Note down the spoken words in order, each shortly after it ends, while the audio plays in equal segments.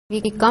We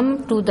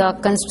come to the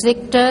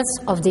constrictors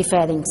of the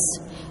pharynx.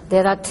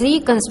 There are three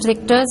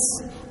constrictors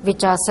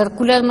which are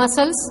circular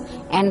muscles,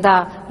 and the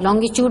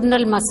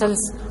longitudinal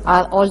muscles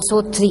are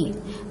also three.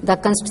 The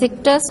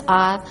constrictors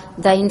are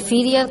the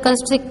inferior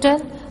constrictor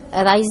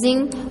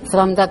arising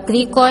from the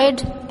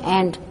cricoid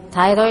and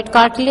thyroid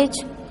cartilage,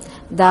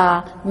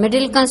 the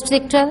middle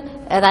constrictor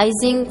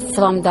arising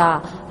from the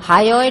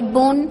hyoid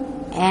bone,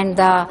 and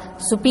the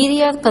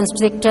superior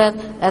constrictor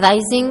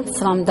arising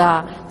from the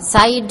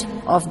side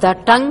of the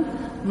tongue,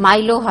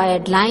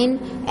 mylohyoid line,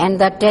 and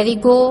the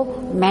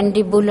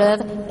pterygomandibular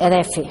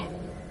araphe.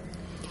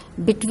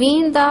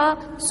 Between the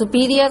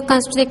superior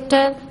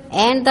constrictor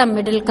and the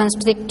middle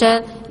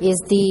constrictor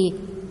is the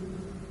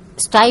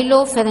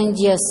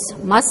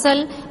stylopharyngeus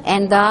muscle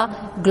and the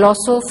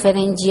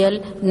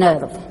glossopharyngeal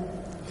nerve.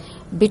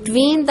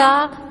 Between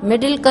the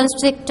middle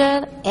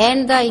constrictor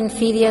and the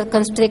inferior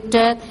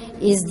constrictor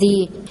is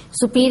the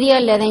superior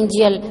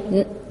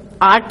laryngeal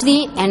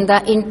artery and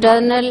the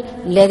internal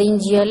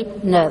laryngeal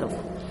nerve.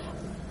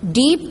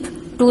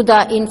 Deep to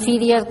the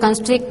inferior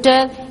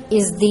constrictor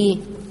is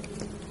the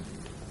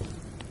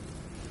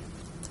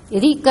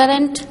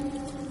recurrent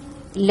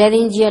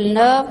laryngeal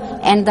nerve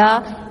and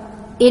the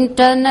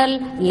internal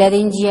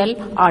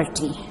laryngeal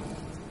artery.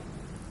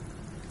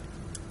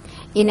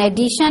 In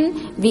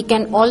addition, we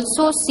can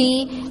also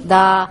see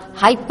the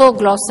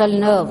hypoglossal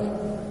nerve,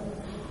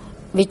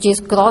 which is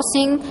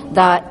crossing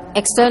the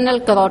external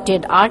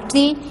carotid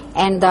artery,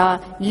 and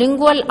the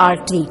lingual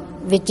artery,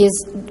 which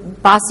is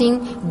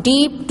passing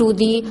deep to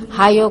the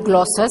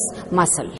hyoglossus muscle.